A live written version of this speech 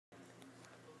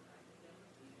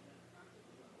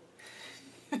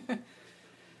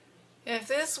if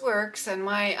this works and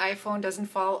my iPhone doesn't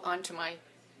fall onto my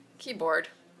keyboard,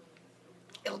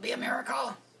 it'll be a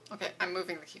miracle. Okay, I'm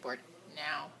moving the keyboard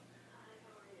now.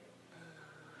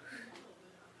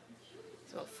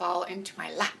 So it'll fall into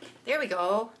my lap. There we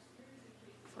go.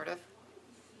 Sort of.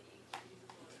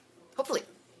 Hopefully,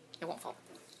 it won't fall.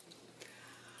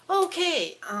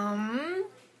 Okay,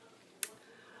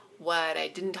 what I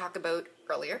didn't talk about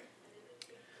earlier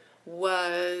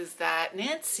was that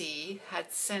Nancy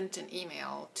had sent an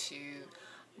email to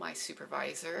my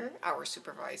supervisor, our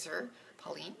supervisor,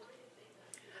 Pauline,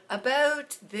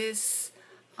 about this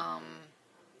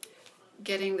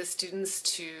getting the students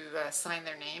to sign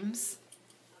their names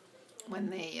when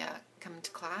they come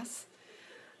to class.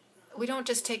 We don't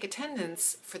just take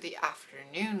attendance for the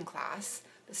afternoon class.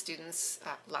 The students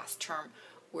last term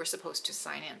were supposed to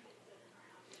sign in.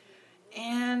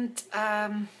 And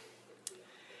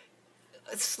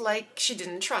it's like she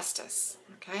didn't trust us,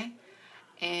 okay?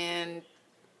 And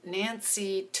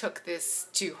Nancy took this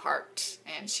to heart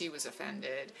and she was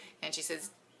offended. And she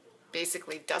says,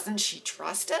 basically, doesn't she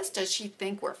trust us? Does she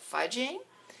think we're fudging?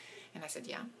 And I said,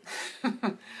 yeah.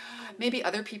 Maybe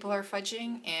other people are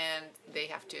fudging and they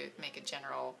have to make a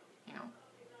general,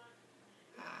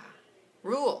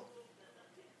 rule.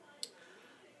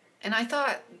 And I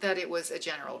thought that it was a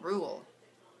general rule.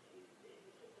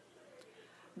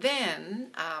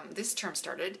 Then this term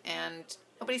started and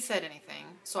nobody said anything,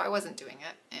 so I wasn't doing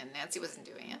it and Nancy wasn't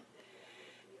doing it.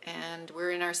 And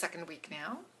we're in our second week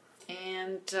now.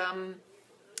 And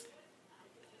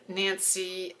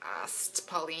Nancy asked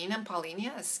Pauline, and Pauline,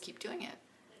 yes, keep doing it.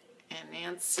 And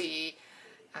Nancy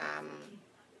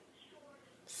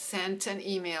sent an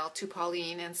email to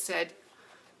Pauline and said,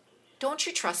 don't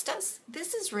you trust us?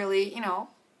 This is really,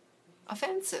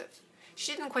 offensive.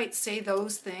 She didn't quite say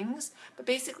those things, but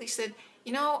basically said,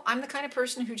 I'm the kind of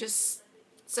person who just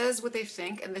says what they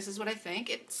think, and this is what I think.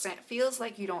 It feels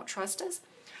like you don't trust us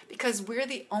because we're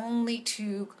the only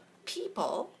two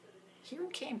people here in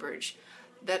Cambridge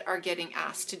that are getting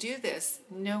asked to do this.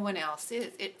 No one else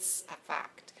is. It's a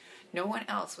fact. No one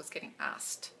else was getting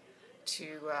asked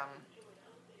to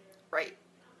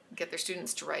get their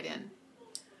students to write in.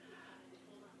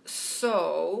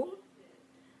 So,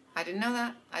 I didn't know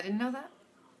that.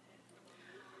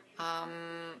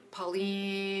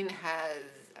 Pauline has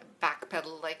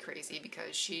backpedaled like crazy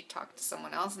because she talked to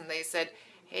someone else and they said,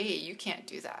 hey, you can't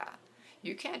do that.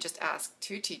 You can't just ask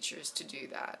 2 teachers to do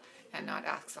that and not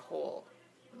ask the whole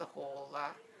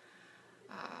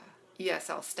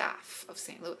ESL staff of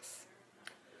St. Louis.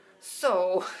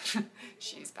 So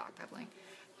she's backpedaling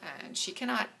and she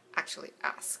cannot actually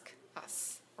ask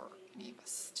us or any of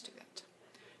us to do that.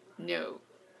 No.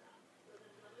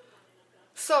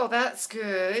 So that's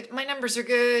good. My numbers are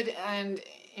good and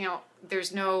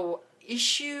there's no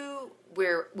issue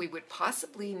where we would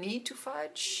possibly need to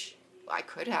fudge. I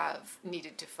could have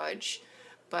needed to fudge,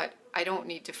 but I don't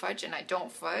need to fudge and I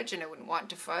don't fudge and I wouldn't want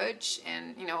to fudge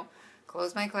and,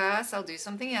 close my class, I'll do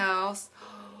something else.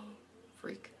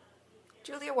 Freak.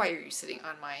 Julia, why are you sitting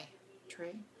on my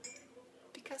tray?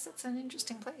 Because it's an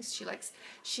interesting place.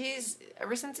 She's,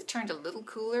 ever since it turned a little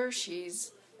cooler,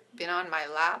 she's been on my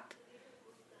lap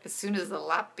as soon as the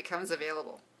lap becomes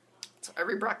available. So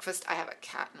every breakfast I have a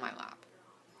cat in my lap.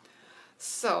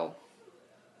 So,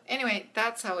 anyway,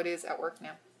 that's how it is at work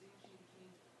now.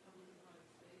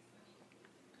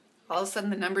 All of a sudden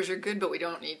the numbers are good, but we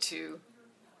don't need to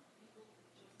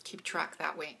keep track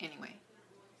that way anyway.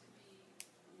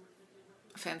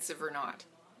 Offensive or not.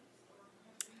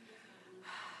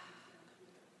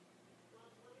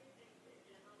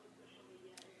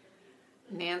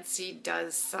 Nancy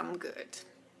does some good.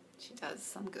 She does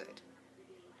some good.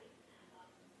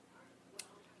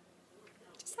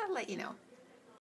 Just thought I'd let you know.